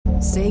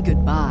Say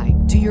goodbye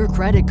to your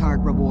credit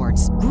card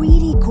rewards.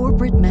 Greedy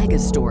corporate mega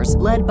stores,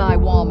 led by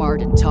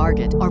Walmart and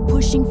Target, are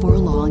pushing for a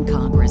law in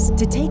Congress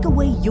to take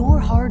away your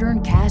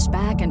hard-earned cash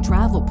back and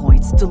travel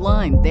points to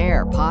line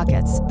their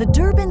pockets. The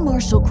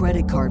Durbin-Marshall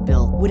credit card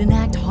bill would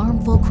enact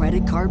harmful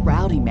credit card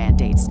routing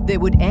mandates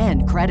that would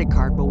end credit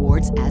card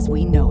rewards as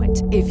we know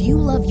it. If you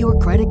love your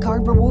credit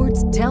card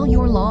rewards, tell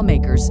your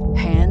lawmakers,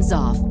 hands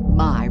off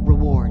my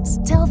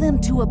rewards. Tell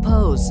them to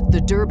oppose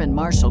the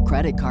Durbin-Marshall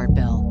credit card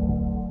bill.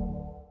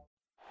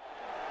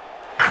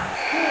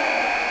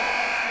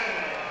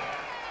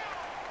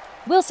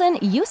 Wilson,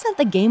 you sent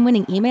the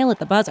game-winning email at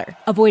the buzzer,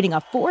 avoiding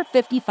a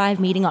 4:55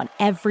 meeting on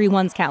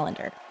everyone's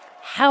calendar.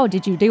 How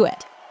did you do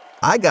it?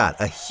 I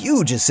got a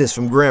huge assist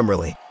from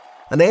Grammarly,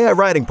 an AI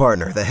writing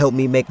partner that helped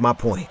me make my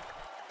point.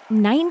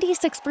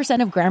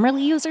 96% of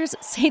Grammarly users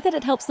say that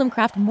it helps them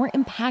craft more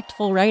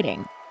impactful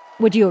writing.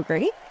 Would you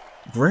agree?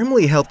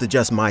 Grammarly helped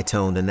adjust my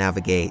tone to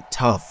navigate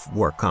tough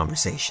work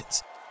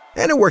conversations.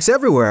 And it works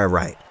everywhere I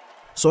write,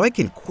 so I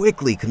can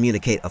quickly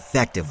communicate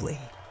effectively.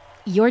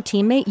 Your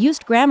teammate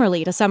used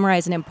Grammarly to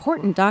summarize an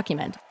important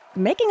document,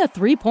 making a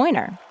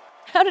 3-pointer.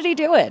 How did he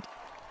do it?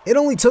 It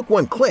only took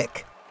one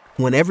click.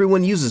 When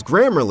everyone uses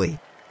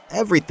Grammarly,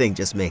 everything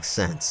just makes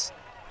sense.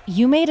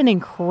 You made an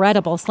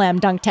incredible slam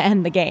dunk to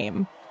end the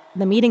game.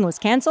 The meeting was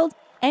canceled,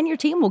 and your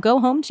team will go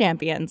home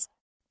champions.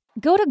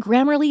 Go to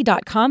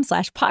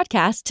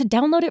Grammarly.com/podcast to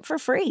download it for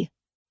free.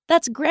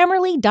 That's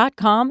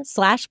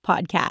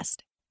Grammarly.com/podcast.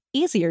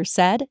 Easier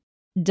said,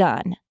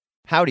 done.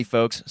 Howdy,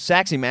 folks.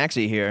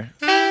 Saxymaxy here.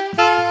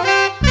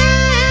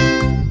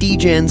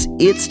 Degens,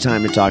 it's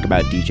time to talk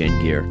about Degen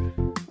gear.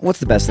 What's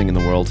the best thing in the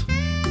world?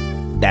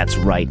 That's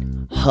right,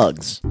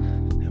 hugs.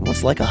 And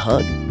what's like a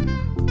hug?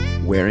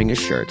 Wearing a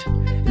shirt.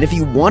 And if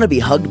you want to be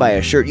hugged by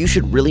a shirt, you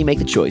should really make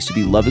the choice to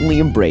be lovingly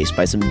embraced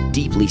by some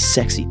deeply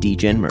sexy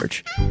Degen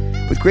merch.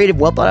 With creative,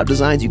 well-thought-out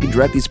designs, you can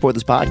directly support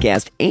this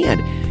podcast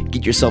and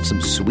get yourself some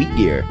sweet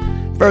gear.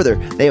 Further,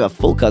 they have a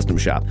full custom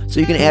shop, so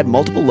you can add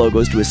multiple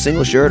logos to a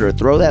single shirt or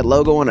throw that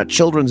logo on a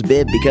children's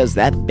bib because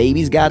that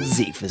baby's got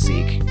Zeke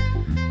physique.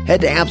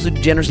 Head to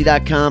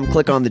AbsoluteDegeneracy.com,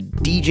 click on the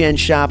Degen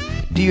shop,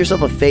 do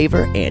yourself a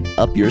favor, and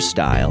up your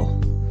style.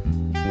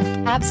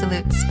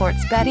 Absolute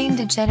sports betting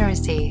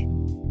degeneracy.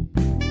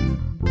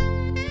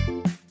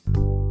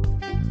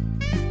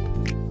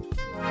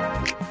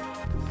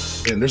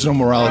 And there's no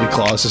morality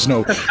clause. There's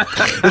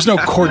no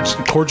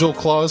cordial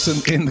clause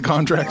in the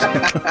contract.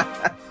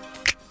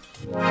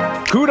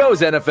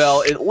 Kudos,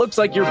 NFL. It looks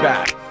like you're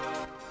back.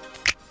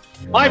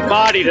 My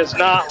body does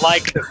not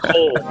like the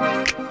cold.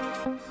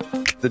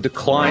 The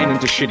decline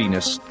into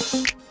shittiness.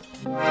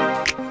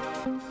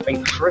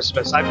 And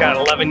Christmas. I've got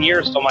 11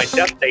 years till my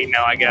death date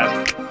now, I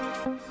guess.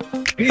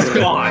 He's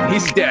gone.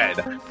 He's dead.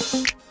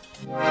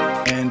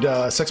 And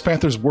Sex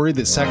Panther's worried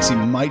that Saxy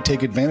might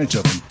take advantage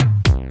of him.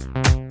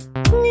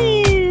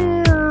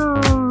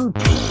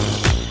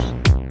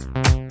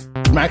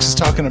 Max is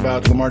talking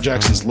about Lamar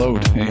Jackson's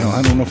load.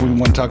 I don't know if we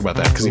want to talk about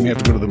that because he may have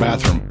to go to the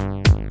bathroom.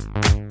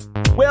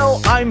 Well,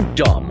 I'm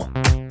dumb.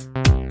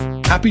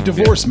 Happy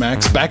divorce,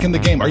 Max. Back in the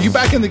game. Are you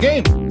back in the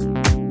game?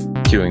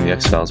 Cueing the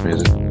X-Files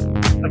music.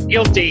 I'm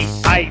guilty.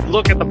 I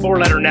look at the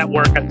 4-letter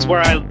network. That's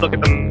where I look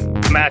at the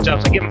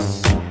matchups. I get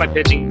my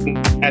pitching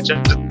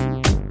matchups.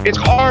 It's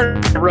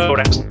hard to road.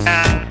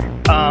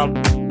 I'm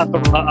at the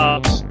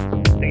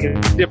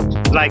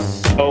different like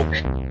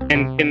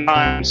in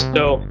time.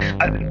 So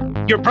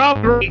you're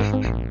probably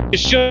you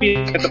should be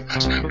at the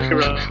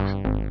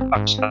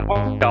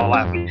y'all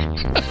laughing.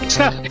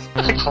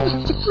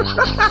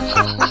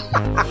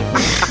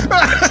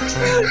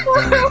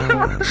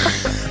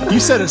 You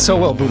said it so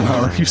well,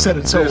 Boomhauer. You said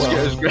it so well.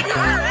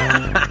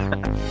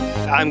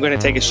 I'm going to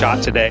take a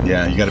shot today.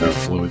 Yeah, you got to be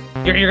fluid.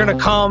 You're going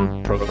to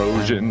come.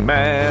 Trojan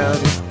man.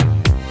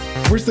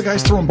 Where's the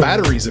guys throwing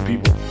batteries at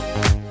people?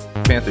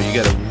 Panther, you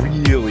got to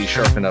really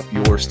sharpen up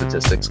your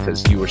statistics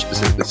because you were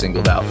specifically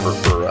singled out for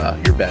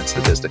your bad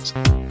statistics.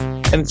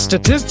 And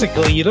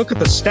statistically, you look at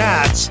the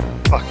stats.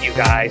 Fuck you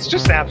guys.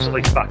 Just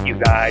absolutely fuck you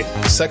guys.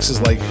 Sex is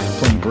like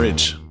playing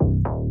bridge.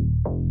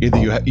 Either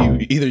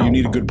you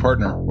need a good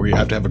partner or you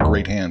have to have a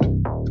great hand.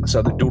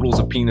 So the doodles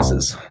of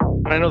penises.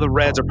 I know the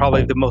Reds are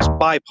probably the most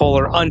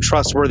bipolar,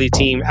 untrustworthy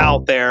team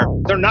out there.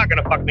 They're not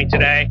going to fuck me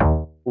today.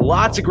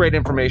 Lots of great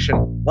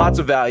information. Lots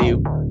of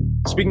value.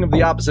 Speaking of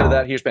the opposite of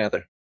that, here's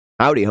Panther.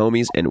 Howdy,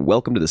 homies, and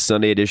welcome to the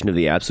Sunday edition of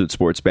the Absolute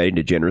Sports Betting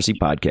Degeneracy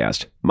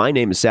podcast. My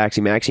name is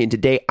Saxymaxy, and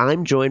today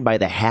I'm joined by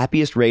the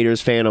happiest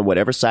Raiders fan on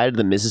whatever side of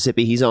the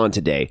Mississippi he's on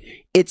today.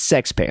 It's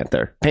Sex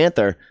Panther.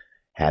 Panther,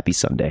 happy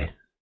Sunday.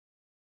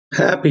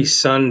 Happy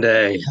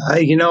Sunday.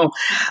 I'm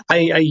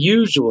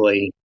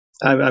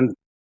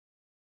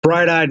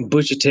bright-eyed and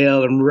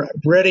bushy-tailed and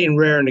ready and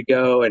raring to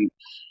go, and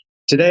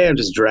today I'm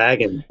just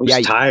dragging. I'm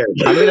just tired.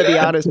 I'm going to be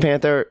honest,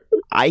 Panther.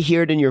 I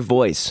hear it in your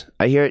voice.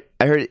 I heard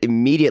it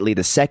immediately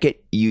the second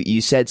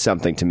you said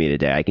something to me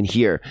today. I can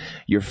hear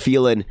you're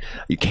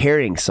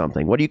carrying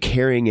something. What are you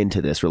carrying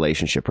into this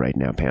relationship right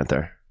now,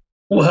 Panther?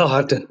 Well,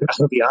 I'll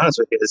be honest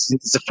with you. This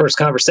is the first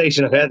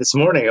conversation I've had this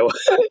morning.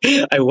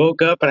 I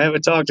woke up and I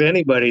haven't talked to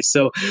anybody,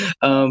 so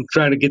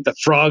trying to get the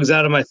frogs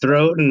out of my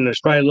throat, and there's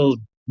probably a little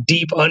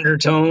deep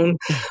undertone.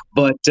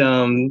 But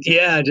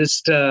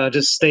just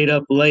stayed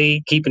up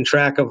late, keeping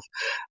track of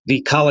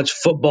the college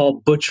football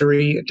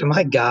butchery.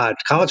 My God,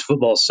 college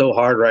football is so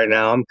hard right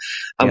now.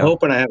 I'm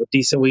hoping I have a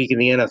decent week in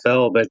the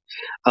NFL, but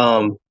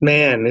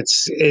man,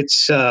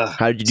 it's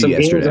How did you do some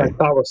yesterday? games I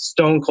thought was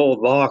stone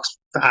cold locks.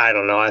 I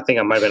don't know. I think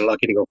I might have been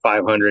lucky to go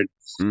 500.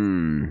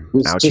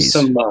 Just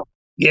some,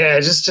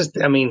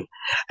 I mean,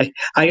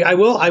 I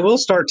will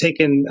start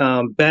taking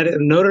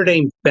Notre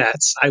Dame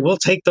bets. I will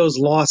take those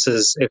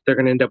losses if they're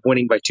going to end up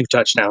winning by 2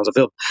 touchdowns. I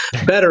feel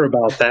better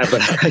about that, but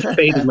I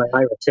faded my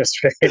Irish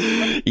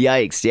yesterday.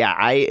 Yikes! Yeah,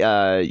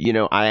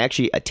 I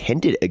actually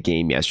attended a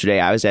game yesterday.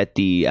 I was at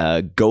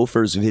the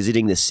Gophers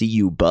visiting the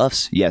CU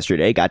Buffs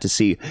yesterday. Got to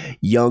see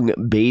young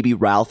baby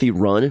Ralphie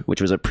run, which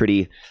was a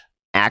pretty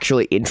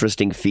actually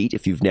interesting feat.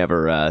 If you've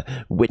never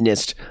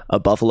witnessed a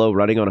buffalo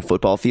running on a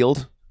football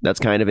field, that's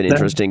kind of an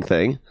interesting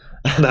thing.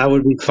 That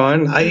would be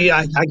fun.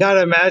 I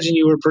gotta imagine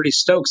you were pretty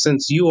stoked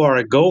since you are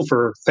a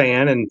Gopher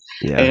fan, and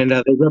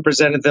they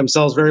represented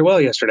themselves very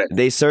well yesterday.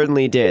 They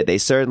certainly did.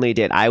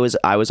 I was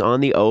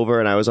on the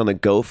over, and I was on the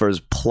Gophers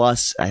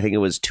plus. I think it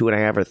was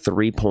 2.5 or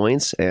 3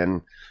 points,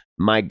 and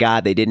my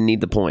God, they didn't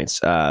need the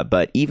points.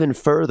 But even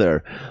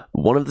further,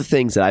 one of the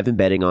things that I've been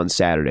betting on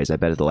Saturdays, I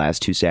betted the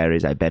last 2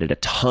 Saturdays. I betted a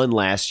ton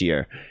last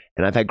year,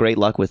 and I've had great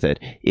luck with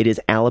it. It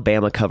is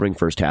Alabama covering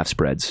first half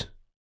spreads.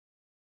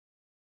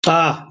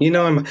 I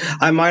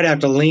might have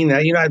to lean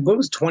that. It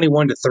was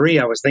 21-3.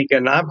 I was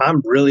thinking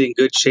I'm really in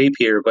good shape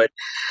here, but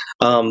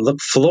look,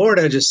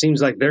 Florida just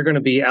seems like they're going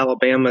to be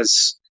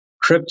Alabama's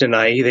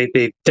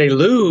kryptonite. They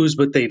lose,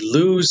 but they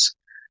lose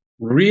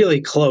really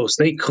close.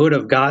 They could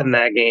have gotten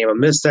that game. A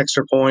missed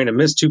extra point, a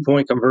missed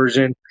 2-point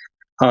conversion.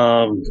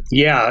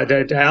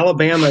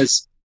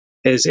 Alabama's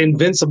as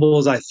invincible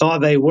as I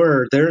thought they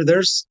were.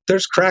 There's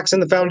cracks in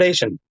the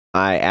foundation.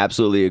 I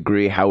absolutely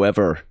agree.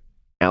 However,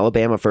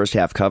 Alabama first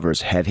half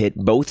covers have hit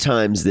both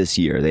times this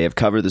year. They have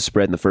covered the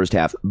spread in the first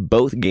half.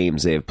 Both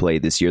games they have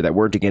played this year that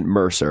weren't against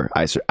Mercer,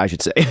 I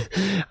should say.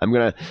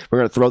 We're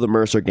gonna throw the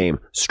Mercer game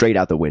straight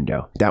out the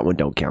window. That one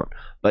don't count.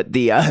 But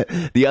the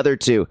other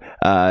two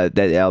that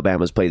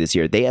Alabama's played this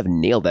year, they have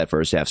nailed that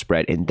first half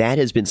spread, and that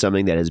has been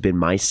something that has been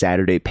my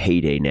Saturday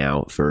payday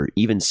now for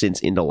even since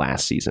into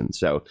last season.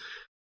 So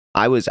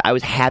I was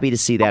happy to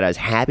see that. I was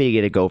happy to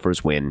get a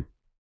Gophers win,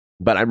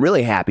 but I'm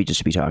really happy just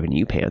to be talking to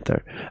you,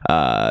 Panther.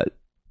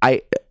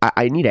 I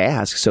need to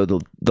ask. So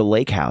the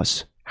lake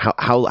house,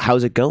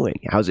 how's it going?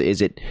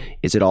 Is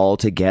it all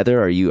together?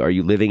 Are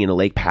you living in a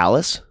lake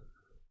palace?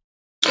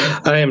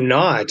 I am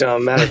not.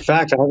 Matter of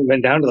fact, I haven't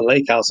been down to the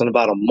lake house in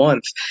about a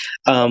month.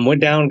 Went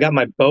down, got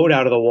my boat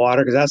out of the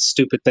water because that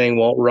stupid thing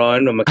won't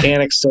run. The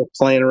mechanic's still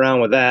playing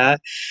around with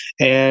that.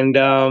 And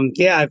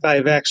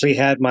I've actually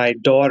had my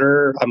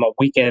daughter. I'm a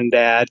weekend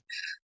dad.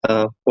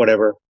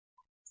 Whatever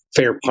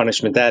fair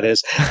punishment that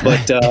is.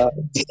 But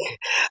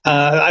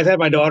I've had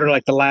my daughter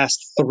like the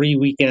last 3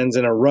 weekends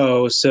in a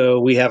row, so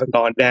we haven't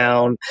gone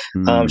down.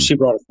 She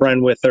brought a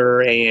friend with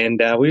her,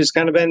 and we just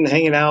kind of been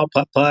hanging out,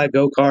 putt-putt,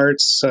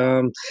 go-karts.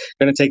 Going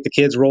to take the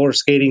kids roller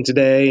skating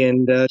today,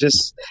 and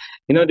just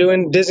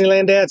doing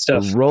Disneyland dad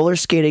stuff. Roller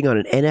skating on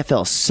an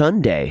NFL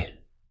Sunday.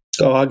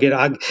 Oh,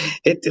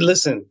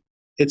 listen.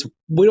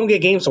 We don't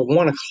get games till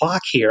 1:00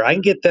 here. I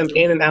can get them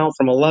in and out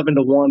from 11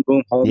 to 1.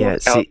 Boom, home. Yeah,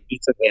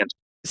 pizza hand.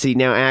 See,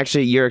 now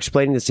actually you're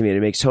explaining this to me, and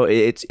it makes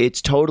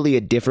it's totally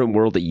a different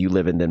world that you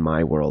live in than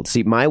my world.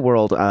 See, my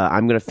world,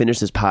 I'm going to finish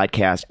this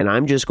podcast and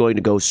I'm just going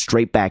to go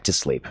straight back to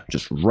sleep,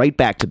 just right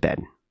back to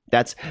bed.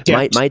 That's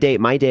my day.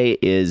 My day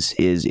is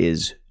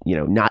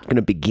not going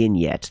to begin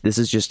yet. This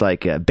is just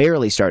like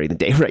barely starting the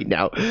day right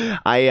now.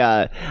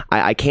 I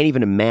can't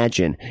even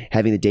imagine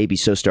having the day be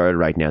so started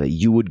right now that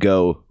you would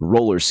go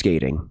roller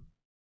skating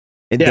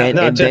and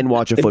then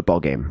watch a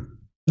football game.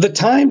 The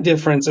time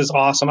difference is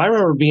awesome. I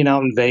remember being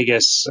out in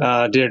Vegas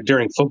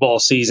during football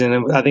season.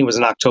 I think it was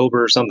in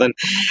October or something.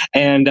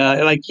 And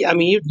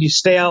you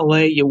stay out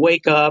late, you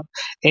wake up,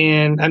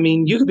 and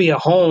you could be at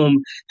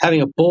home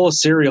having a bowl of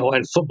cereal,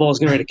 and football is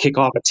getting ready to kick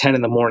off at 10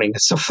 in the morning.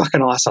 It's so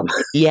fucking awesome.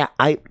 Yeah,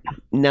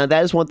 now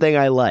that is one thing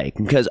I like,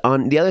 because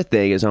the other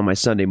thing is on my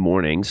Sunday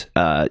mornings,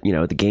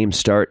 the games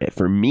start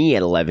for me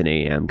at 11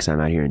 a.m. because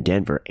I'm out here in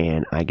Denver,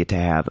 and I get to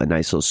have a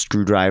nice little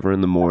screwdriver in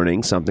the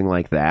morning, something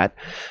like that.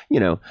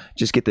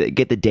 Just get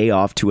the day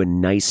off to a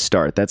nice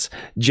start. That's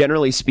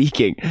generally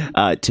speaking,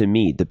 to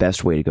me, the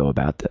best way to go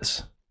about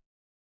this.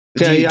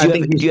 Do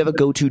you have a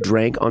go-to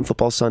drink on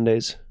football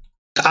Sundays?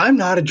 I'm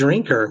not a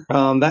drinker.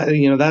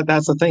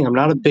 That's the thing. I'm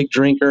not a big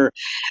drinker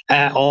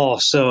at all.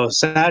 So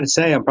sad to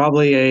say, I'm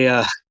probably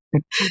a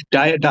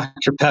Diet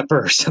Dr.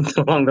 Pepper or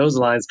something along those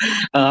lines.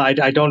 I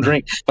don't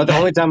drink, but the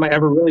only time I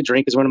ever really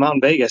drink is when I'm out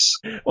in Vegas.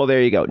 Well,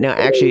 there you go. Now,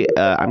 actually,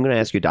 I'm going to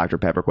ask you a Dr.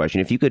 Pepper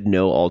question. If you could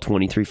know all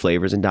 23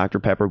 flavors in Dr.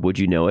 Pepper, would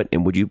you know it?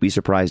 And would you be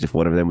surprised if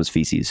one of them was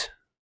feces?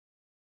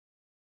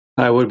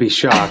 I would be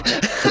shocked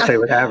if they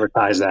would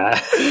advertise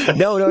that.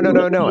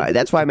 No.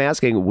 That's why I'm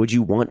asking, would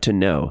you want to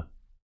know?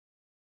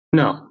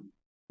 No.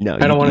 No,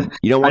 I don't want to.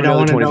 You don't want to know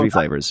the 23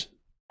 flavors.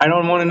 I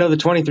don't want to know the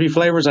 23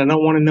 flavors. I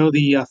don't want to know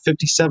the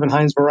 57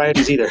 Heinz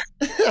varieties either.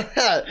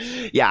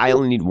 Yeah, I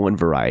only need one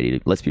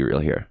variety. Let's be real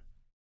here.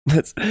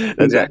 That's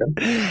Exactly.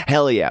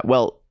 Hell yeah.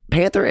 Well,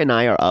 Panther and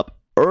I are up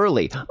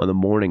early on the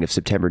morning of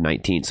September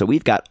 19th, so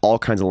we've got all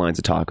kinds of lines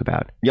to talk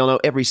about. Y'all know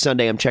every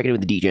Sunday I'm checking in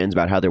with the DJs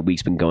about how their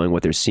week's been going,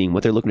 what they're seeing,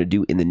 what they're looking to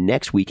do in the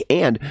next week,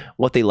 and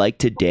what they like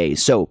today.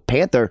 So,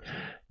 Panther,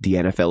 the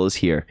NFL is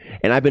here,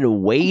 and I've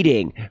been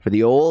waiting for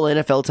the old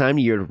NFL time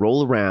of year to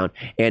roll around,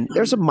 and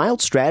there's some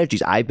mild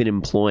strategies I've been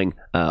employing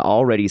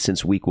already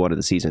since week one of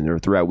the season, or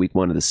throughout week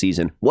one of the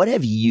season. What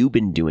have you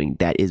been doing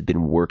that has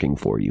been working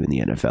for you in the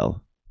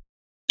NFL?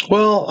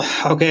 Well,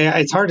 okay,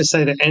 it's hard to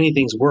say that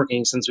anything's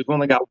working since we've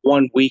only got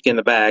 1 week in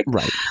the bag.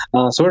 Right.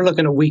 So we're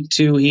looking at week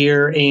 2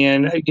 here,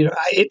 and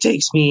it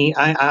takes me.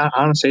 I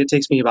honestly, it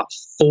takes me about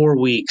 4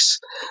 weeks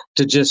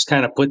to just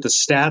kind of put the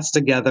stats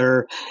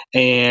together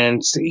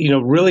and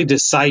really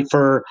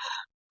decipher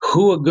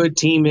who a good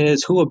team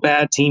is, who a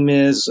bad team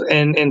is,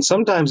 and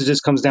sometimes it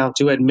just comes down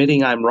to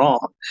admitting I'm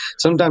wrong.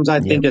 Sometimes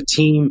I think a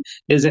team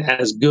isn't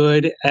as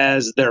good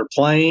as they're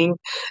playing,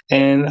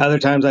 and other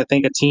times I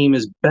think a team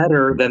is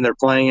better than they're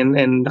playing,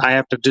 and I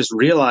have to just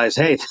realize,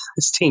 hey,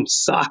 this team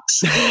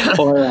sucks,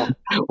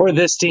 or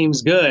this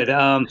team's good.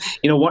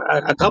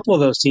 A couple of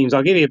those teams,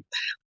 I'll give you.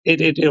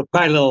 It'll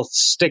probably a little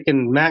stick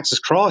in Max's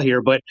craw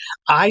here, but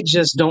I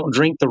just don't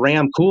drink the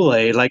Ram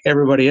Kool-Aid like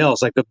everybody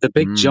else. Like the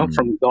big jump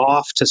from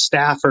Goff to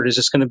Stafford is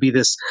just going to be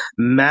this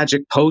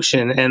magic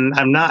potion, and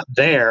I'm not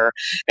there.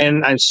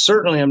 And I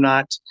certainly am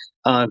not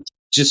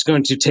just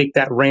going to take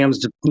that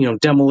Rams,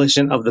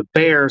 demolition of the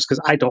Bears, because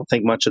I don't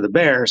think much of the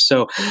Bears.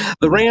 So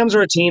the Rams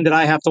are a team that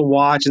I have to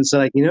watch and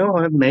say,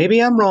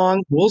 maybe I'm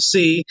wrong. We'll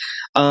see.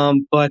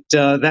 But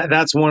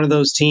that's one of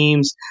those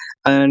teams.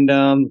 And,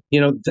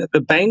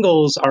 the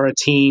Bengals are a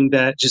team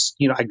that just,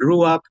 I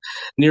grew up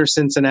near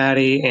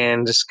Cincinnati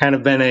and just kind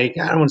of been I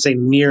don't want to say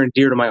near and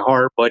dear to my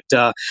heart, but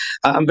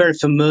I'm very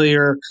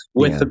familiar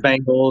with the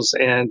Bengals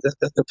and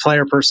the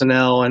player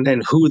personnel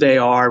and who they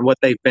are and what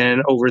they've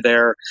been over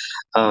their,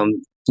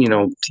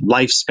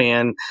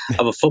 lifespan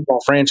of a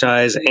football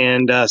franchise.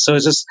 And so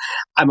it's just,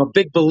 I'm a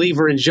big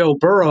believer in Joe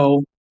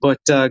Burrow, but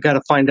got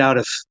to find out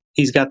if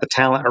he's got the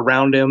talent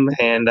around him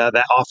and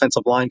that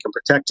offensive line can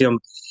protect him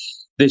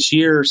this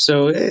year.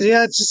 So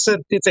yeah, it's a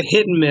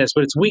hit and miss,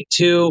 but it's week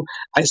 2.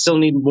 I still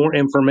need more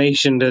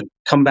information to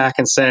come back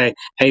and say,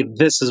 hey,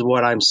 this is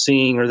what I'm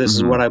seeing, or this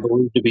is what I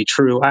believe to be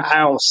true. I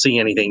don't see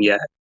anything yet.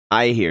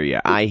 I hear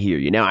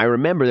you. Now, I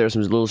remember there were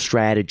some little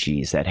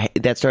strategies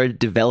that started to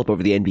develop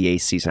over the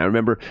NBA season. I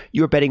remember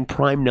you were betting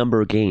prime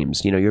number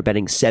games. You're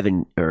betting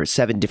 7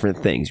 different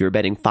things. You were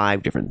betting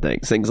 5 different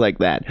things, things like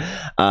that.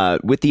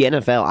 With the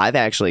NFL, I've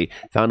actually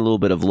found a little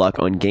bit of luck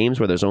on games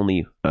where there's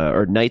only,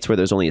 or nights where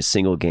there's only a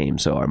single game.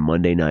 So our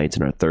Monday nights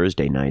and our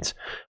Thursday nights.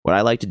 What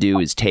I like to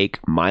do is take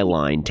my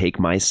line, take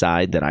my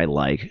side that I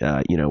like,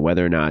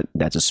 whether or not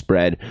that's a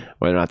spread,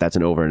 whether or not that's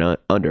an over and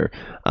under.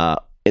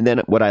 And then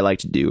what I like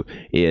to do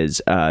is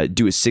do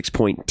a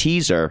 6-point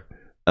teaser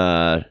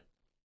and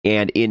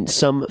in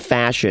some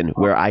fashion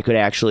where I could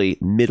actually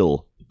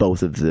middle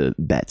both of the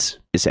bets,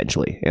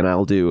 essentially. And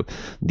I'll do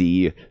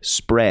the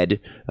spread,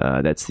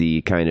 that's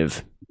the kind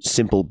of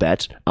simple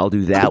bet. I'll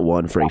do that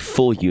one for a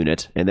full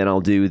unit, and then I'll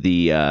do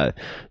the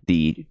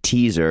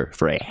teaser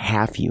for a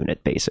half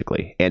unit,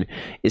 basically. And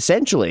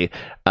essentially,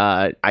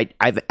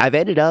 I've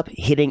ended up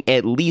hitting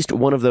at least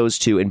one of those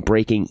two and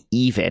breaking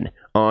even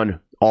on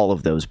all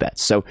of those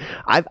bets. So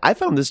I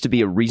found this to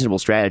be a reasonable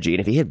strategy, and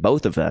if you hit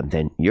both of them,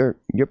 then you're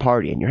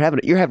partying, you're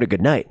having a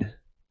good night.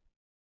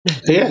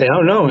 Yeah, I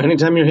don't know.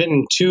 Anytime you're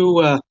hitting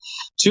two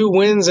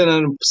wins in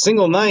a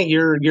single night,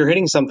 you're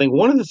hitting something.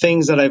 One of the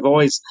things that I've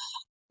always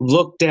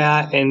looked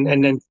at,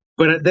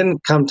 but then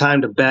come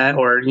time to bet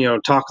or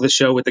talk the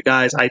show with the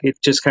guys,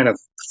 it's just kind of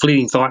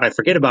fleeting thought, and I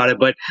forget about it.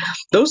 But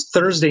those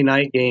Thursday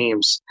night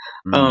games,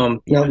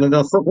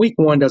 the week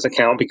 1 doesn't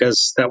count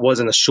because that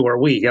wasn't a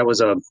short week. That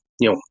was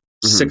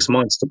 6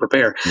 months to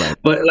prepare. Right.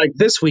 But like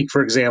this week,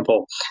 for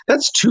example,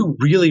 that's 2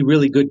 really,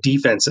 really good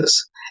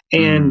defenses.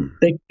 And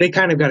they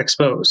kind of got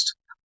exposed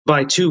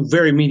by 2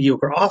 very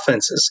mediocre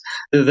offenses.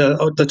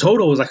 The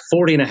total was like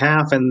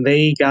 40.5, and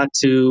they got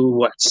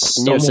to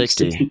near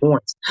 60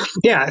 points.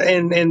 Yeah,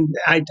 and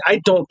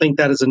I don't think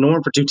that is a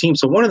norm for 2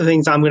 teams. So one of the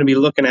things I'm going to be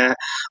looking at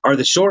are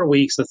the short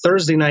weeks, the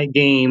Thursday night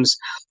games.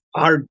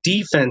 Our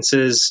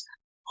defenses,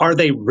 are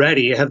they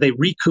ready? Have they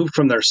recouped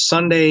from their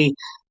Sunday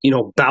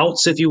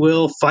bouts, if you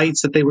will,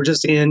 fights that they were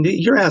just in?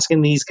 You're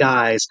asking these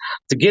guys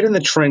to get in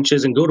the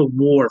trenches and go to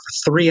war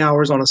for 3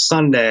 hours on a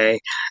Sunday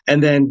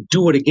and then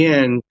do it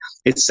again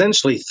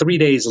essentially 3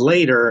 days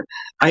later.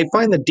 I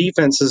find the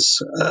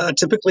defenses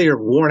typically are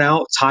worn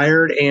out,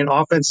 tired, and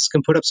offenses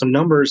can put up some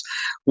numbers,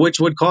 which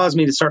would cause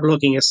me to start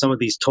looking at some of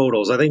these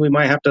totals. I think we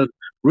might have to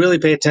really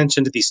pay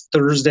attention to these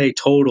Thursday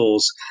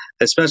totals,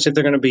 especially if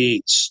they're going to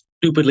be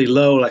stupidly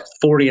low, like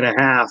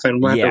 40.5,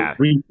 and we'll have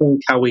to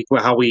rethink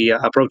how we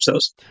approach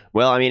those.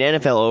 Well, I mean,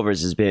 NFL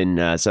overs has been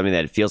something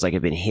that it feels like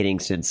I've been hitting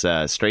since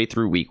straight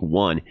through week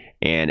 1.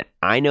 And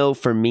I know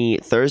for me,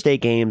 Thursday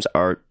games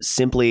are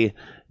simply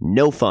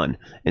no fun.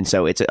 And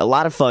so it's a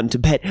lot of fun to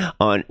bet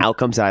on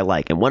outcomes that I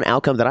like. And one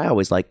outcome that I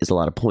always like is a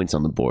lot of points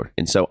on the board.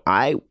 And so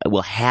I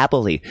will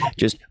happily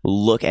just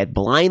look at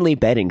blindly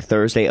betting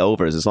Thursday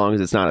overs as long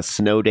as it's not a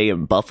snow day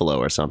in Buffalo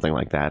or something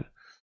like that.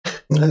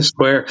 I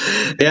swear.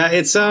 Yeah,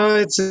 it's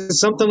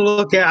something to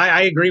look at.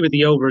 I agree with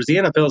the overs. The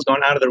NFL has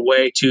gone out of their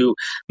way to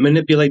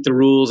manipulate the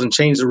rules and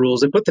change the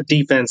rules. They put the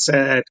defense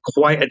at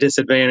quite a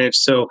disadvantage.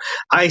 So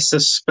I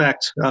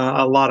suspect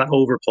a lot of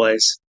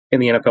overplays in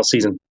the NFL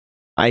season.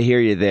 I hear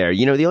you there.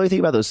 You know, the only thing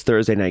about those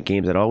Thursday night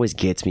games that always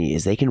gets me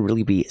is they can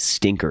really be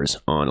stinkers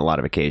on a lot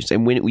of occasions.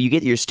 And when you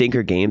get your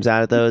stinker games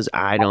out of those,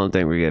 I don't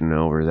think we're getting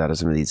overs out of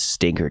some of these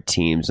stinker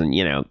teams and,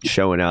 you know,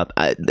 showing up.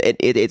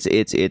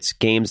 It's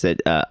games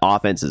that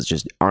offenses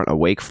just aren't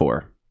awake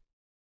for.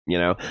 You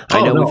know,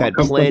 I know we've had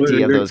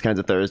plenty of those kinds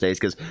of Thursdays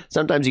because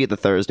sometimes you get the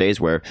Thursdays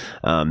where,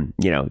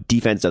 you know,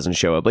 defense doesn't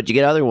show up, but you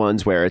get other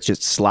ones where it's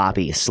just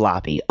sloppy,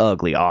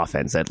 ugly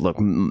offense that look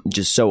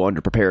just so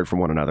underprepared for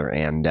one another,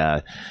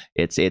 and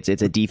it's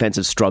a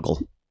defensive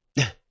struggle.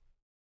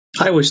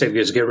 I wish they'd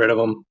just get rid of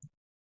them.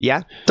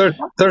 Yeah,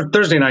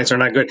 Thursday nights are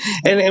not good,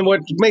 and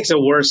what makes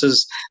it worse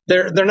is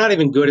they're not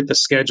even good at the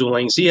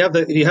scheduling. So you have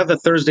the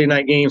Thursday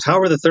night games.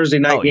 However, the Thursday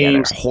night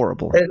games they're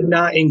horrible. And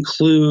not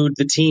include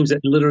the teams that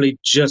literally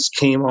just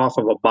came off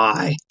of a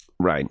bye.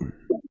 Right.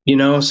 You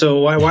know, so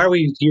why are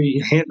we?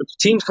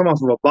 Teams come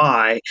off of a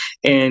bye,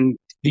 and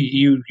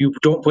you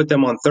don't put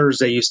them on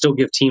Thursday. You still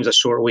give teams a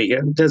short week.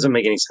 It doesn't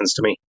make any sense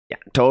to me. Yeah,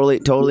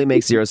 totally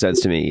makes zero sense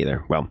to me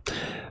either. Well.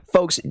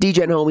 Folks,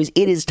 DGen homies,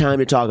 it is time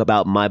to talk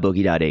about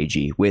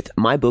MyBookie.ag. With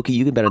MyBookie,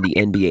 you can bet on the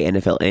NBA,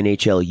 NFL,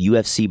 NHL,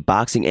 UFC,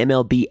 boxing,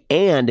 MLB,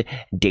 and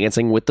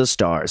Dancing with the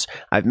Stars.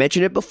 I've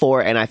mentioned it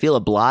before, and I feel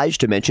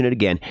obliged to mention it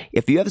again.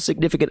 If you have a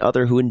significant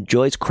other who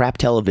enjoys crap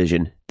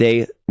television,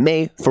 they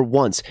may, for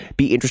once,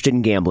 be interested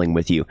in gambling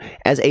with you.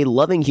 As a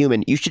loving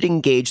human, you should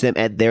engage them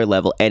at their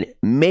level and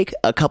make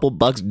a couple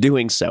bucks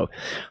doing so.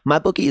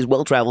 MyBookie is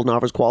well-traveled and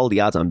offers quality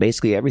odds on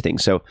basically everything,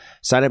 so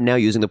sign up now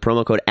using the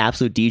promo code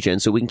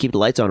AbsoluteDGen so we can keep the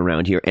lights on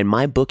around here, and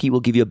MyBookie will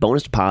give you a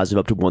bonus deposit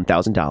of up to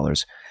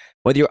 $1,000.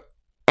 Whether you're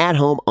at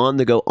home, on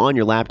the go, on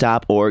your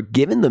laptop, or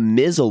giving the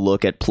Miz a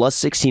look at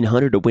plus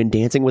 1,600 to win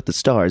Dancing with the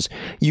Stars,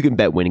 you can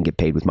bet, win, and get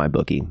paid with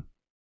MyBookie.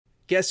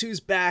 Guess who's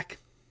back?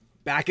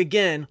 Back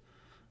again.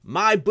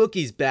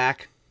 MyBookie's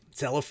back.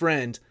 Tell a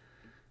friend.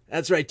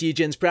 That's right,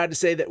 DGen's proud to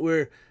say that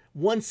we're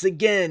once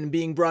again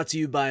being brought to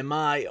you by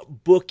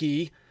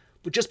MyBookie.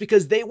 But just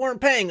because they weren't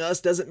paying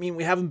us doesn't mean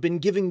we haven't been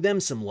giving them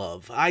some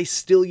love. I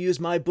still use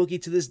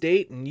MyBookie to this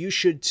date, and you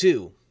should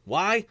too.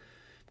 Why?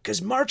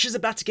 Because March is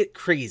about to get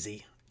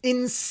crazy.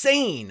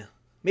 Insane.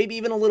 Maybe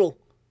even a little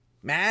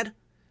mad.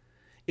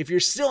 If you're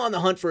still on the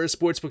hunt for a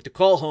sportsbook to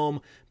call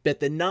home, bet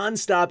the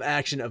non-stop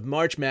action of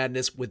March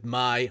Madness with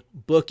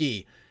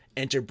MyBookie.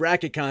 Enter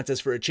bracket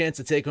contests for a chance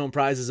to take home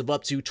prizes of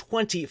up to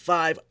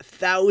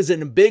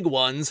 25,000 big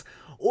ones,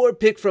 or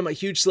pick from a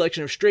huge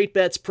selection of straight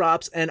bets,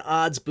 props, and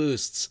odds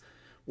boosts.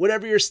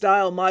 Whatever your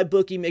style,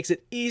 MyBookie makes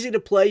it easy to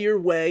play your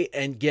way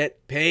and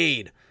get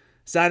paid.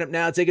 Sign up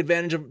now to take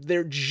advantage of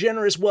their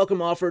generous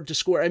welcome offer to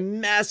score a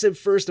massive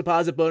first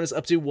deposit bonus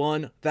up to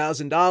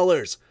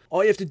 $1,000.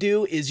 All you have to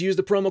do is use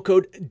the promo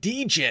code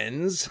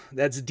DGENS,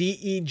 that's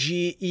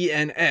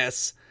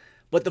DEGENS,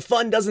 but the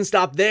fun doesn't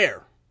stop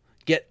there.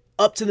 Get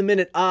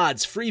up-to-the-minute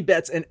odds, free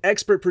bets, and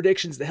expert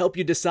predictions to help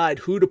you decide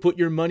who to put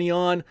your money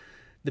on.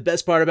 The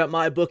best part about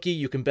MyBookie,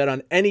 you can bet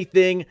on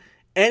anything,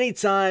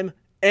 anytime,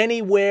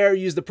 anywhere.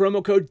 Use the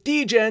promo code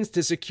DGENS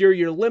to secure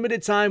your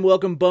limited time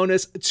welcome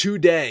bonus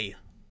today.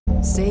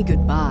 Say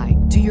goodbye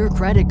to your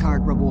credit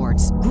card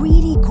rewards.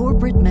 Greedy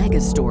corporate mega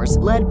stores,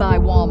 led by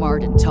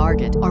Walmart and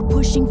Target, are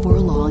pushing for a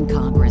law in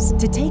Congress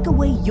to take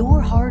away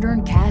your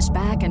hard-earned cash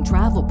back and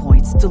travel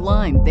points to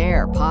line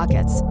their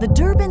pockets. The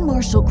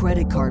Durbin-Marshall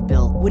credit card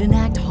bill would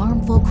enact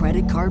harmful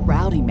credit card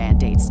routing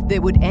mandates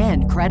that would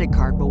end credit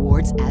card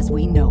rewards as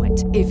we know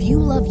it. If you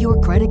love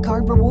your credit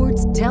card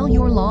rewards, tell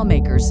your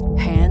lawmakers,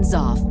 hands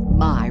off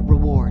my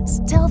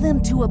rewards. Tell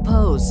them to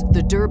oppose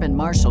the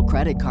Durbin-Marshall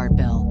credit card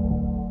bill.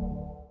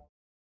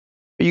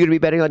 Are you going to be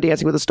betting on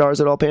Dancing with the Stars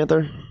at all,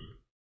 Panther?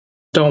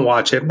 Don't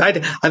watch it. I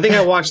think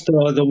I watched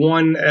the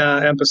one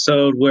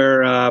episode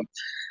where I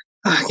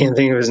can't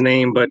think of his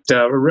name, but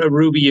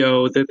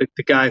Rubio, the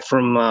guy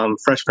from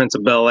Fresh Prince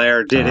of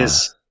Bel-Air, did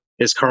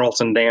his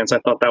Carlton dance. I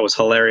thought that was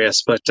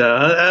hilarious. But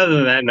other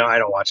than that, no, I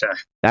don't watch that.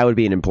 That would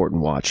be an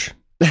important watch.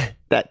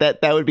 that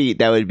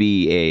would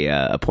be a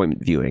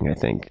appointment viewing, I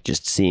think.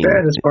 Just seeing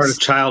that is part of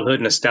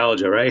childhood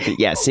nostalgia, right?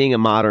 Yeah, seeing a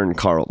modern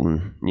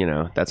Carlton,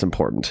 that's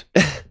important.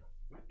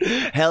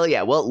 Hell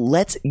yeah. Well,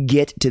 let's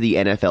get to the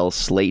NFL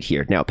slate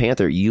here. Now,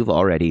 Panther, you've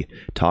already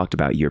talked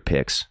about your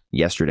picks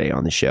yesterday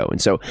on the show.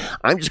 And so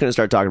I'm just going to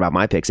start talking about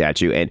my picks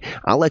at you, and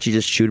I'll let you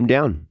just shoot them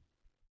down.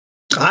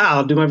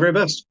 I'll do my very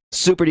best.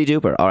 Super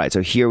duper. All right,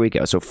 so here we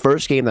go. So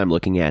first game that I'm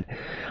looking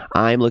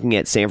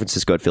at San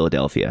Francisco at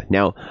Philadelphia.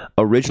 Now,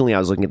 originally I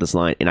was looking at this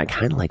line, and I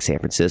kind of like San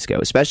Francisco,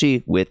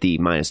 especially with the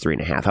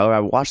 -3.5. However, I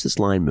watched this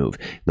line move.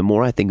 The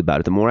more I think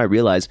about it, the more I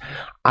realize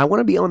I want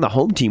to be on the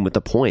home team with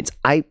the points.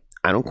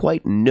 I don't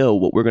quite know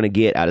what we're going to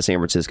get out of San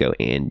Francisco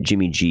and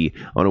Jimmy G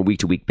on a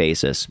week-to-week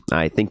basis.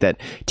 I think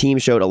that team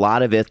showed a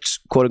lot of its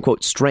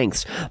quote-unquote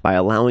strengths by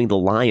allowing the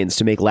Lions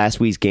to make last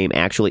week's game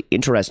actually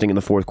interesting in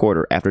the fourth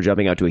quarter after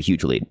jumping out to a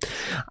huge lead.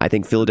 I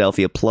think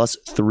Philadelphia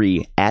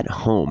 +3 at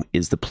home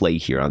is the play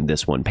here on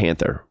this one.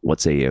 Panther, what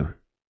say you?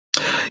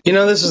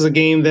 This is a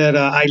game that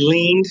I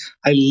leaned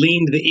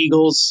the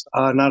Eagles,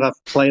 not a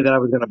play that I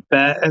was going to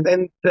bet. And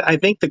then I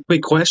think the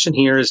big question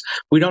here is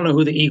we don't know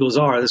who the Eagles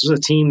are. This was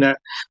a team that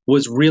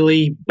was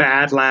really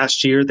bad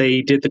last year.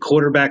 They did the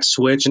quarterback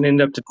switch and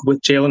ended up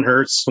with Jalen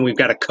Hurts, and we've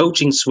got a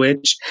coaching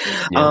switch.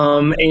 Yeah.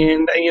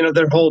 And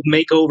their whole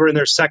makeover in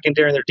their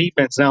secondary and their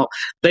defense. Now,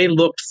 they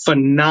looked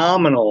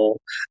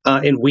phenomenal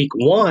in week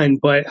one,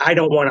 but I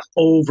don't want to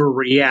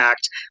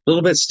overreact. A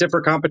little bit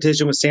stiffer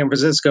competition with San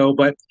Francisco,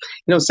 but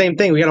same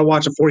thing. We got to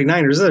watch the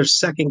 49ers. This is their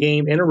second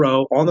game in a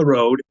row on the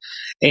road.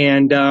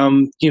 And,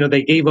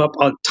 they gave up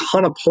a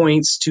ton of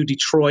points to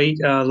Detroit,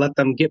 let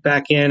them get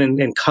back in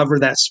and cover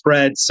that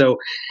spread. So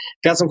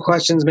got some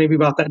questions maybe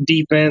about that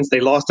defense. They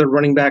lost their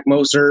running back,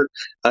 Moser.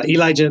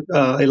 Elijah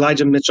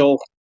Mitchell,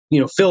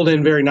 filled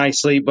in very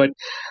nicely. But,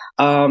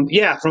 from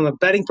a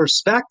betting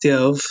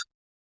perspective,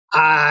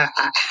 I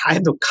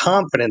have no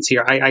confidence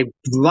here. I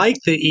like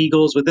the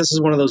Eagles, but this is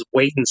one of those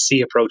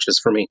wait-and-see approaches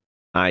for me.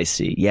 I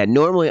see. Yeah,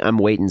 normally I'm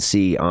wait and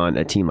see on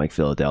a team like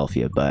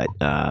Philadelphia, but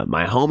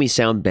my homie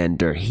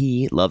Soundbender,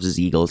 he loves his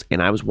Eagles,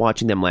 and I was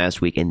watching them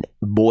last week, and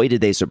boy, did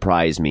they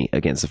surprise me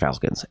against the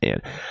Falcons.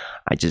 And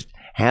I just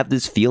have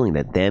this feeling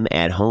that them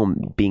at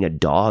home being a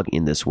dog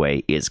in this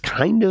way is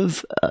kind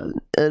of,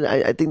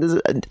 I think this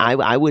is,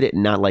 I would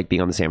not like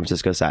being on the San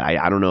Francisco side.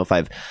 I don't know if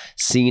I've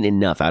seen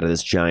enough out of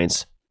this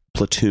Giants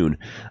platoon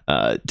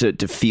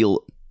to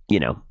feel,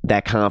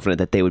 that confident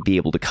that they would be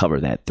able to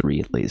cover that 3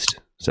 at least.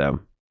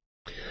 So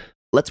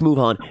let's move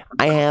on.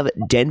 I have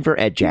Denver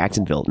at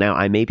Jacksonville. Now,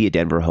 I may be a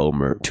Denver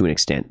homer to an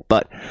extent,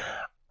 but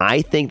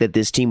I think that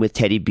this team with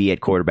Teddy B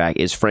at quarterback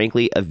is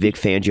frankly a Vic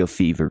Fangio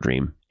fever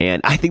dream.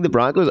 And I think the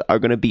Broncos are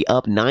going to be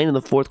up 9 in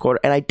the fourth quarter,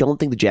 and I don't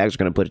think the Jags are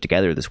going to put it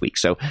together this week.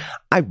 So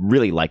I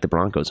really like the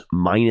Broncos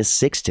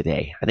 -6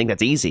 today. I think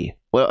that's easy.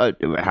 Well,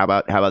 how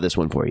about this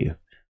one for you?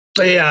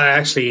 Yeah,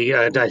 actually,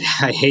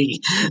 I hate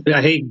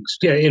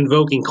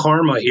invoking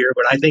karma here,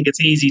 but I think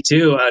it's easy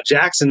too.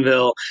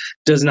 Jacksonville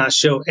does not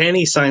show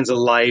any signs of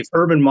life.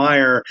 Urban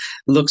Meyer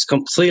looks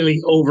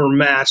completely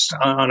overmatched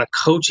on a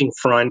coaching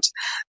front.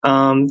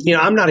 I'm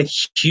not a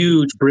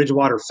huge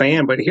Bridgewater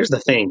fan, but here's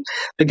the thing: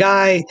 the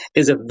guy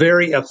is a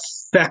very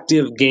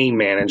effective game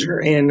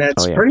manager, and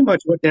that's pretty much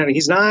what that.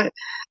 He's not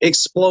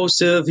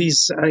explosive.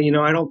 He's, I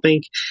don't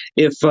think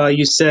if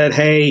you said,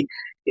 hey,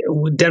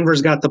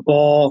 Denver's got the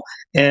ball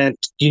and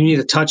you need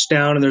a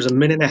touchdown and there's a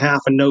minute and a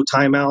half and no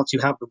timeouts, you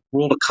have the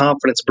world of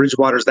confidence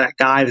Bridgewater's that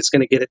guy that's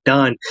going to get it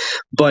done.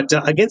 But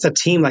against a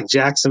team like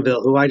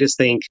Jacksonville, who I just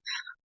think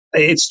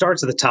it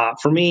starts at the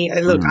top. For me,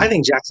 look, I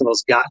think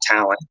Jacksonville's got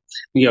talent.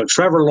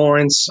 Trevor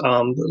Lawrence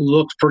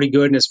looked pretty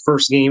good in his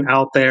first game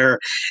out there,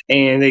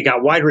 and they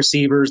got wide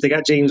receivers. They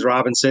got James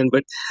Robinson,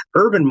 but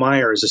Urban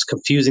Meyer is just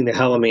confusing the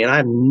hell of me, and I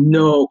have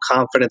no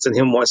confidence in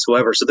him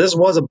whatsoever. So this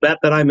was a bet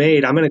that I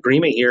made. I'm in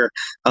agreement here.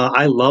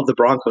 I love the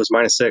Broncos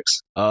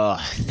 -6.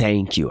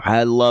 Thank you.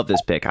 I love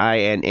this pick.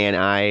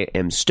 I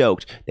am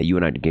stoked that you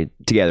and I get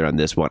together on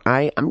this one.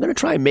 I'm going to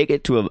try and make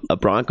it to a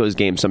Broncos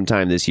game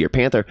sometime this year.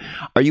 Panther,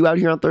 are you out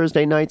here on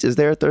Thursday nights? Is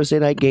there a Thursday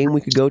night game we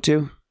could go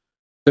to?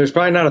 There's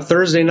probably not a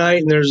Thursday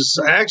night, and there's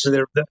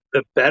actually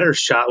the better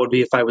shot would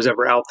be if I was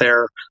ever out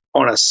there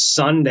on a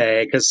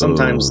Sunday, because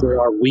sometimes there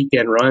are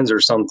weekend runs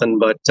or something.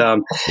 But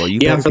well, you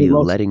better be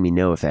letting me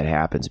know if that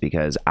happens,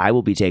 because I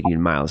will be taking you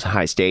to Miles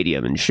High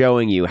Stadium and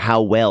showing you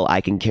how well I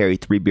can carry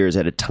 3 beers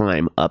at a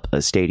time up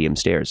a stadium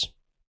stairs.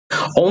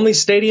 Only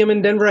stadium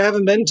in Denver I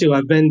haven't been to.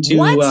 I've been to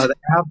the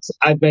Avs.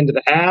 I've been to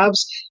the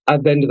Avs.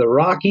 I've been to the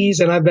Rockies,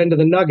 and I've been to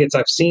the Nuggets.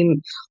 I've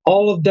seen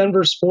all of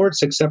Denver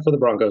sports except for the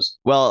Broncos.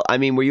 Well, I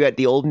mean, were you at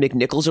the old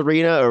McNichols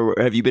Arena, or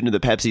have you been to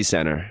the Pepsi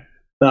Center?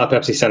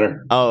 Pepsi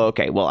Center. Oh,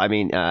 okay. Well, I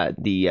mean,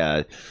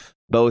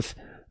 both.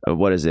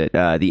 What is it?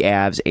 The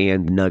Avs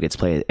and Nuggets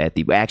play at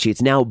the. Actually,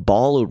 it's now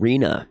Ball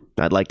Arena.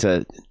 I'd like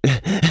to.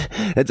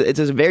 It's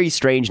a very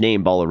strange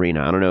name, Ball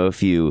Arena. I don't know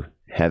if you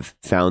have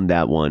found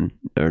that one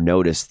or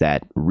noticed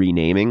that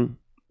renaming,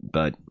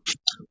 but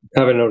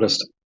haven't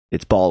noticed.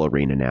 It's Ball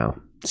Arena now,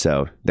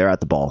 so they're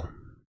at the ball.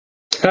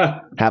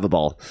 Have a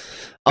ball.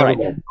 All right,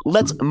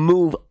 let's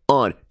move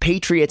on.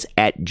 Patriots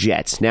at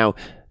Jets. Now,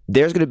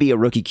 there's going to be a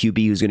rookie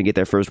QB who's going to get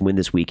their first win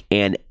this week,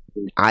 and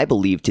I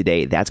believe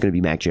today that's going to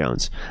be Mac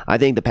Jones. I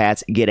think the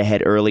Pats get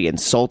ahead early and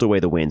salt away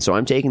the win, so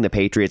I'm taking the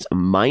Patriots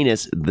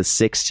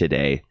 -6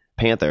 today.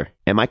 Panther,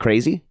 am I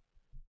crazy?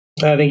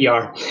 I think you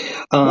are.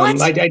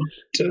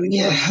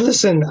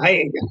 Listen,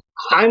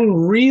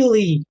 I'm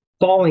really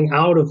falling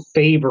out of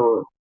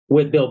favor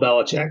with Bill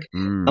Belichick.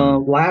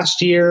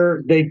 Last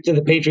year,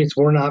 the Patriots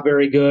were not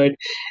very good.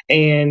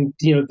 And,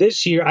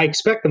 this year, I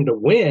expect them to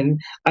win.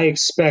 I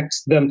expect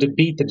them to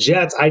beat the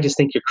Jets. I just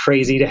think you're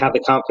crazy to have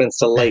the confidence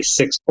to lay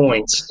 6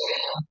 points.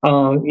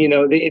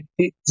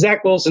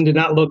 Zach Wilson did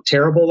not look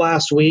terrible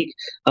last week.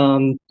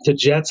 The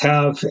Jets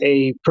have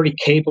a pretty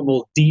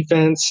capable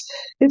defense.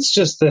 It's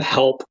just the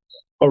help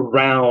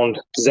around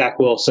Zach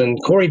Wilson.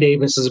 Corey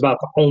Davis is about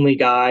the only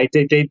guy.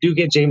 They do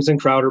get Jameson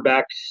Crowder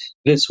back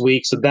this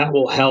week, so that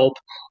will help.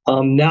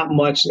 Not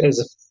much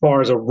as far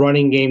as a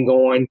running game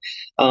going.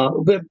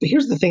 But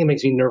here's the thing that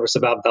makes me nervous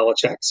about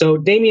Belichick. So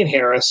Damian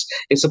Harris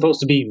is supposed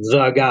to be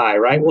the guy,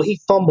 right? Well, he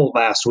fumbled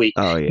last week.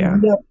 Oh, yeah.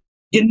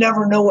 You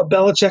never know what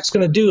Belichick's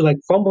going to do. Like,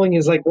 fumbling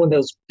is like one of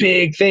those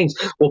big things.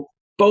 Well,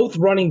 both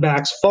running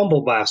backs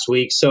fumbled last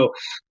week, so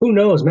who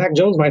knows? Mac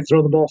Jones might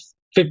throw the ball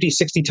 50,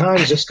 60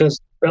 times just because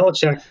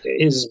Belichick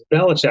is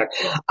Belichick.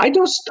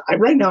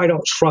 Right now, I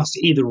don't trust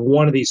either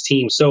one of these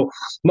teams. So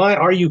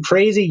are you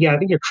crazy? Yeah, I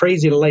think you're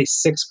crazy to lay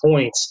 6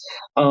 points.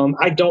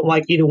 I don't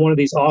like either one of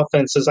these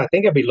offenses. I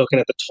think I'd be looking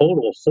at the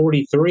total,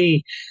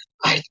 43.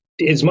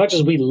 As much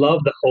as we love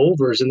the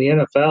overs in the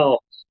NFL,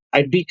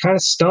 I'd be kind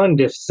of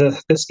stunned if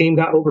this game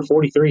got over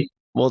 43.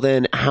 Well,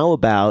 then how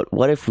about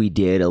what if we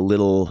did a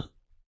little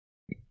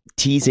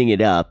teasing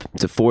it up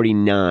to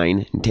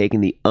 49 and taking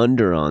the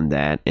under on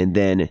that, and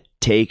then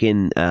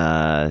taking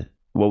what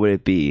would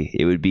it be?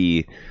 It would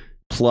be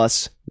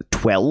plus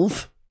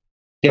 12.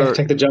 Yeah,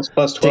 take the Jets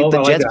plus 12. Take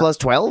the Jets plus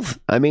 12.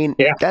 I mean,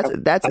 yeah,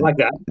 that's I like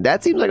that.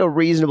 That seems like a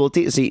reasonable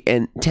see.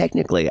 And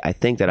technically, I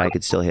think that I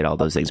could still hit all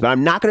those things, but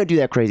I'm not going to do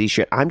that crazy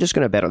shit. I'm just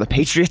going to bet on the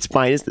Patriots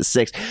minus the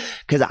 6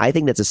 because I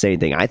think that's the same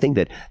thing. I think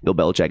that Bill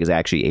Belichick is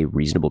actually a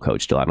reasonable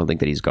coach still. I don't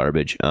think that he's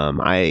garbage.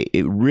 I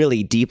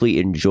really deeply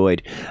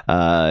enjoyed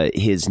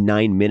his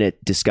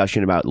 9-minute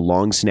discussion about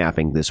long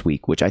snapping this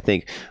week, which I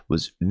think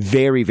was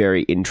very,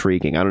 very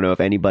intriguing. I don't know if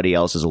anybody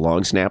else is a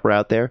long snapper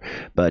out there,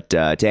 but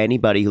to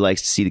anybody who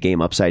likes to see the game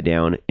upside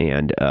down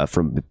and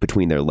from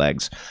between their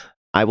legs,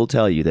 I will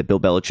tell you that Bill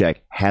Belichick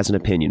has an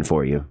opinion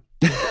for you.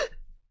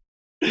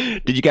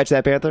 Did you catch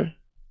that, Panther?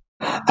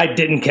 I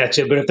didn't catch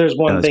it, but if there's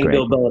one thing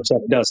Bill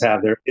Belichick does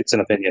have there, it's an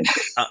opinion.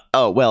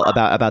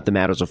 About the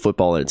matters of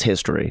football and its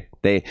history.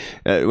 They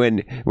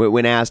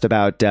when asked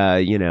about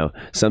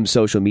some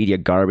social media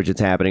garbage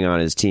that's happening on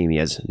his team, he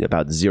has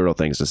about 0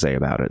 things to say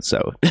about it.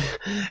 So,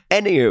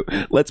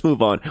 anywho, let's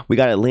move on. We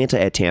got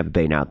Atlanta at Tampa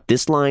Bay now.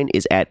 This line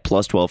is at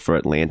plus 12 for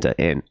Atlanta,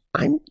 and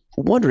I'm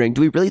wondering,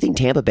 do we really think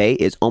Tampa Bay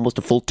is almost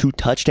a full 2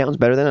 touchdowns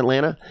better than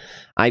Atlanta?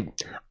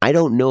 I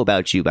don't know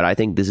about you, but I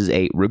think this is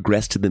a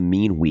regress to the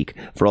mean week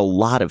for a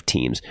lot of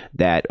teams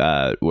that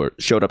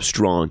showed up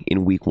strong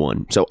in week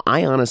 1. So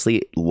I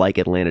honestly like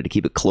Atlanta to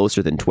keep it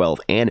closer than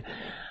 12, and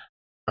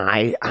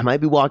I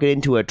might be walking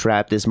into a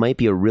trap. This might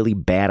be a really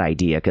bad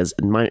idea because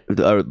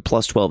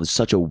plus 12 is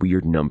such a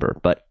weird number,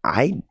 but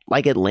I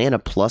like Atlanta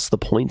plus the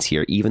points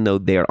here, even though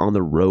they're on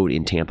the road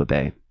in Tampa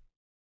Bay.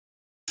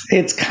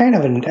 It's kind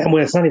of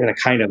it's not even a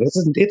kind of.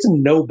 It's a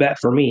no bet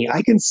for me.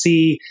 I can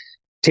see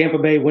Tampa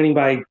Bay winning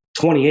by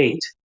 28,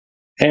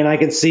 and I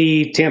can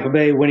see Tampa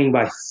Bay winning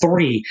by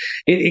 3.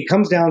 It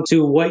comes down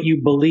to what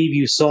you believe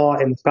you saw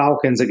in the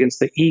Falcons against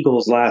the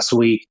Eagles last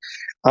week.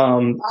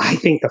 I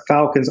think the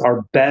Falcons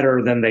are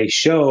better than they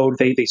showed.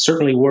 They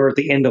certainly were at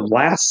the end of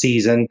last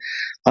season.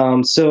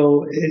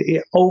 So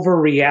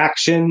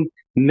overreaction,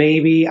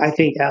 maybe. I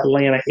think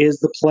Atlanta is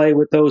the play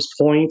with those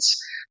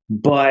points.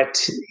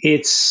 But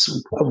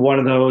it's one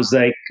of those,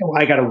 like,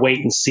 I got to wait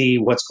and see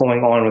what's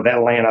going on with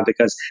Atlanta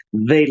because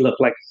they look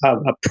like a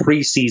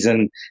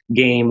preseason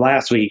game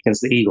last week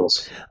against the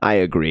Eagles. I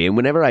agree. And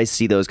whenever I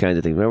see those kinds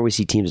of things, whenever we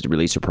see teams that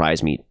really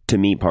surprise me, to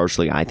me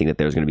partially, I think that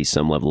there's going to be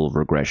some level of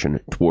regression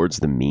towards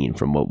the mean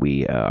from what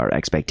our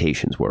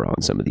expectations were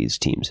on some of these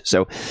teams.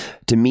 So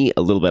to me,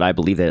 a little bit, I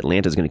believe that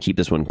Atlanta is going to keep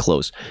this one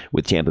close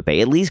with Tampa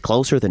Bay, at least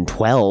closer than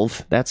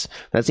 12. That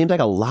seems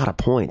like a lot of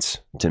points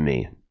to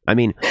me. I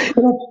mean,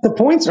 the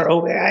points are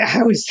over. I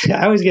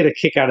always get a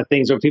kick out of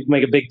things where people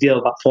make a big deal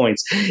about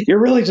points. You're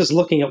really just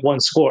looking at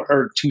one score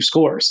or 2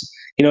 scores.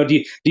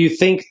 Do you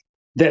think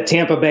that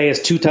Tampa Bay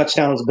is 2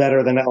 touchdowns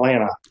better than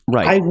Atlanta?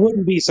 Right. I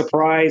wouldn't be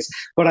surprised,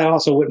 but I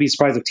also wouldn't be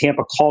surprised if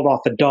Tampa called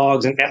off the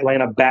dogs and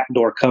Atlanta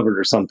backdoor covered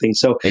or something.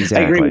 So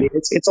exactly. I agree with you.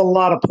 It's a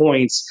lot of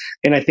points,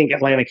 and I think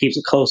Atlanta keeps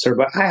it closer.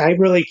 But I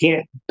really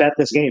can't bet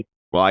this game.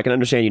 Well, I can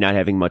understand you not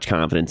having much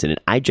confidence in it.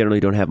 I generally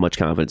don't have much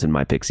confidence in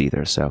my picks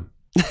either. So.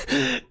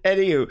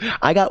 Anywho,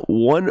 I got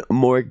one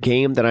more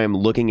game that I'm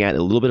looking at,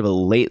 a little bit of a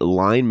late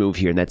line move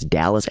here, and that's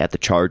Dallas at the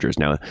Chargers.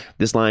 Now,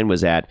 this line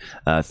was at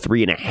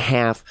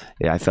 3.5.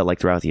 I felt like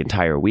throughout the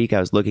entire week I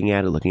was looking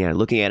at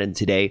it, and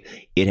today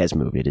it has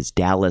moved. It is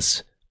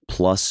Dallas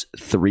plus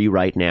 3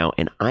 right now,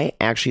 and I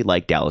actually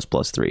like Dallas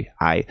plus 3.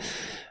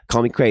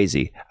 Call me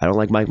crazy. I don't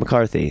like Mike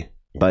McCarthy,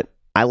 but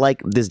I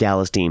like this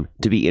Dallas team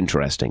to be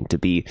interesting, to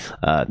be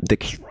the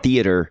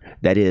theater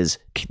that is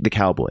the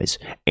Cowboys.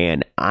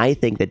 And I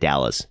think that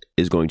Dallas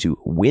is going to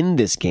win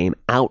this game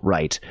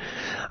outright.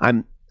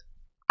 I'm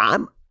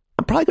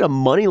I'm probably going to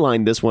money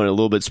line this one a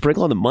little bit,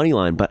 sprinkle on the money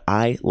line, but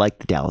I like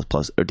the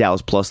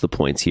Dallas plus the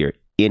points here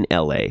in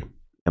LA.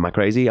 Am I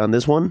crazy on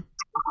this one?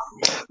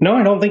 No,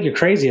 I don't think you're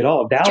crazy at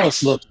all.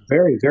 Dallas looked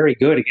very, very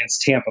good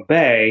against Tampa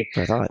Bay.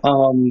 I thought.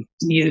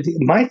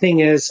 My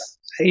thing is,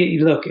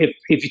 look,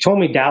 if you told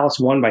me Dallas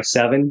won by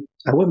 7,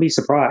 I wouldn't be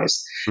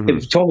surprised. Mm-hmm.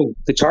 If you told me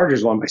the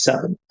Chargers won by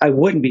 7, I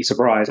wouldn't be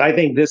surprised. I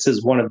think this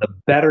is one of the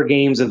better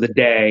games of the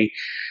day.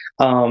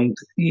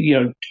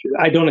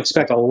 I don't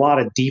expect a lot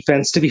of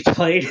defense to be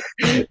played.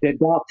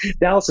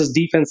 Dallas's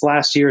defense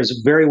last year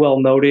is very well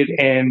noted.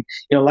 And,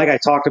 like I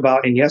talked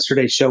about in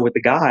yesterday's show with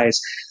the guys,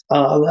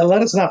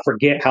 let us not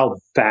forget how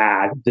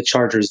bad the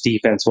Chargers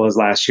defense was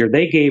last year.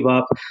 They gave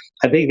up,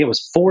 I think it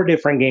was 4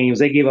 different games.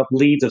 They gave up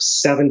leads of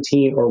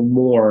 17 or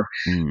more.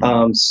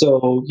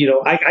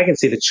 I can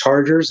see the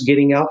Chargers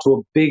getting out to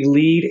a big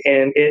lead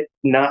and it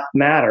not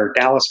matter.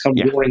 Dallas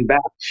comes roaring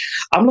back.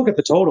 I'm looking at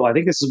the total. I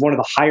think this is one of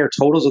the higher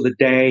totals of the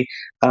day,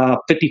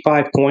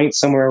 55 points,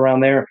 somewhere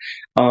around there.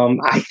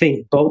 I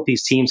think both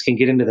these teams can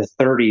get into the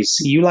 30s.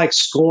 You like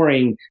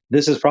scoring,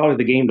 this is probably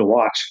the game to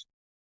watch.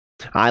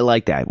 I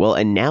like that. Well,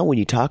 and now when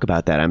you talk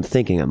about that, I'm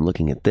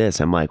looking at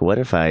this. I'm like, what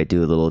if I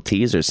do a little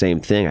teaser? Same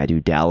thing. I do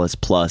Dallas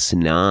plus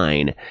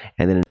 9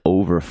 and then an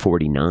over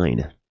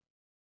 49.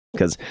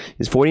 Because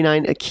is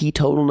 49 a key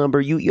total number?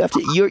 You have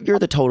to. You're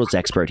the totals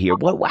expert here.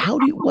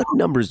 What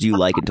numbers do you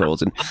like in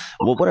totals, and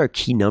what are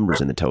key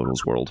numbers in the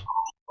totals world?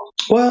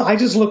 Well, I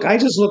just look at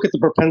the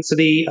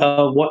propensity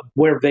of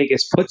where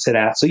Vegas puts it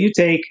at. So you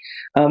take,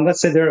 let's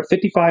say they're at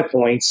 55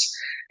 points,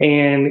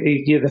 and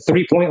the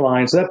 3-point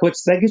line. So that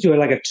gives you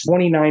like a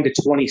 29 to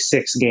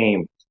 26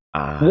 game.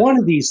 One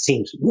of these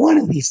teams,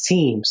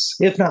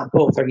 if not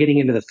both, are getting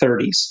into the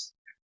 30s.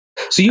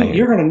 So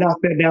you're going to knock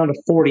that down to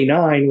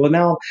 49. Well,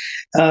 now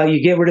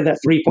you get rid of that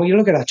 3-point. You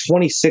look at a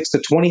 26 to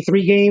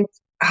 23 game.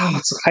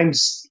 I'm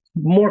just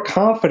more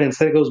confidence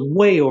that it goes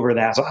way over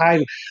that. So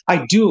I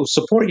do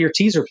support your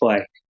teaser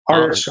play.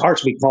 Arch will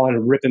be calling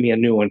and ripping me a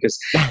new one because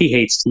he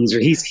hates teaser.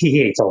 He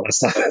hates all that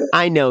stuff.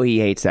 I know he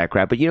hates that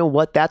crap, but you know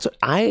what?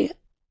 I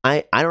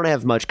don't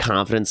have much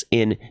confidence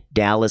in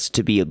Dallas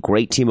to be a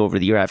great team over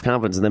the year. I have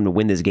confidence in them to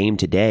win this game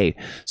today.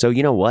 So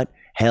you know what?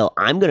 Hell,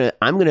 I'm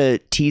gonna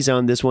tease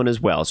on this one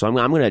as well. So I'm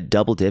gonna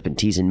double dip and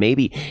tease, and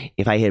maybe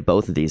if I hit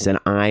both of these, then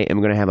I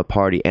am gonna have a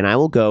party, and I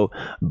will go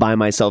buy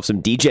myself some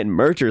Degen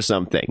merch or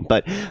something.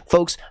 But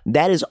folks,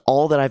 that is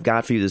all that I've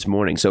got for you this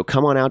morning. So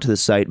come on out to the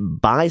site,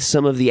 buy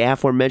some of the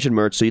aforementioned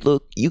merch, so you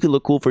can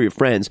look cool for your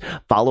friends.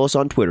 Follow us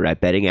on Twitter at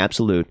Betting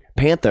Absolute.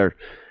 Panther,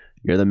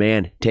 you're the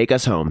man. Take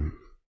us home.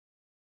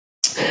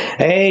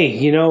 Hey,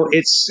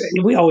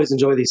 we always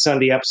enjoy these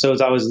Sunday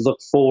episodes. I always look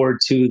forward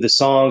to the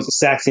songs that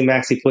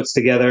Saxymaxy puts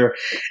together.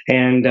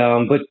 And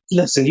but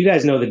listen, you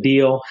guys know the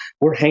deal.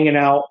 We're hanging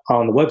out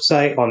on the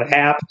website, on the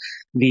app,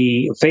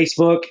 the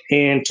Facebook,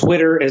 and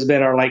Twitter has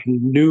been our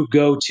new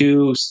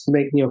go-to,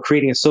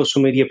 creating a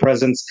social media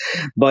presence.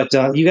 But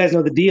you guys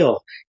know the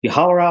deal. You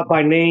holler out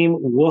by name,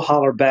 we'll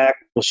holler back.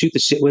 We'll shoot the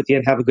shit with you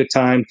and have a good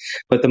time.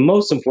 But the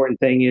most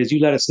important thing is you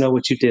let us know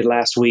what you did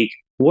last week,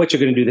 what you're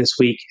going to do this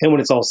week. And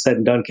when it's all said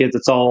and done, kids,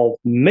 it's all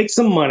make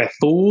some money,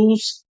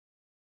 fools.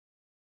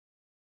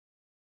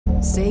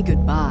 Say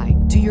goodbye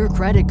to your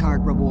credit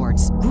card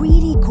rewards.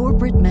 Greedy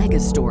corporate mega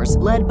stores,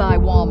 led by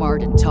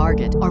Walmart and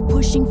Target, are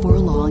pushing for a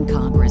law in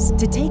Congress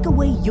to take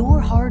away your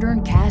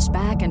hard-earned cash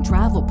back and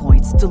travel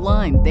points to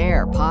line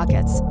their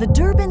pockets. The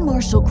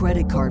Durbin-Marshall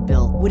credit card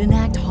bill would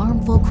enact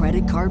harmful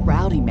credit card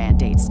routing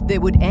mandates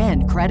that would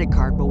end credit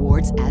card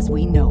rewards as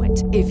we know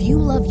it. If you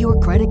love your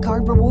credit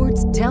card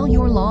rewards, tell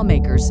your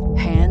lawmakers,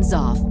 hands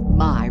off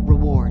my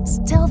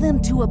rewards. Tell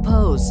them to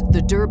oppose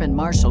the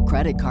Durbin-Marshall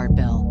credit card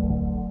bill.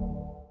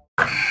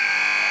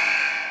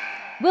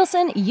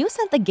 Wilson, you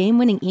sent the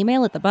game-winning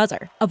email at the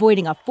buzzer,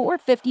 avoiding a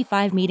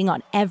 4:55 meeting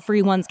on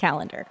everyone's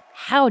calendar.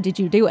 How did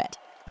you do it?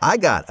 I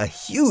got a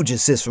huge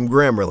assist from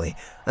Grammarly,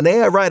 an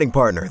AI writing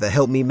partner that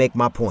helped me make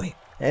my point.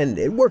 And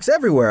it works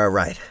everywhere I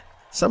write.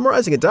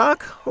 Summarizing a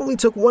doc only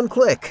took 1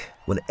 click.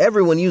 When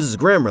everyone uses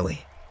Grammarly,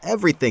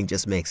 everything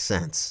just makes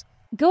sense.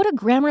 Go to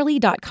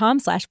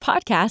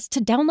Grammarly.com/podcast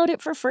to download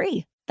it for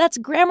free. That's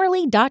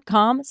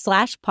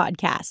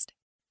Grammarly.com/podcast.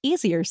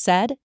 Easier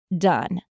said, done.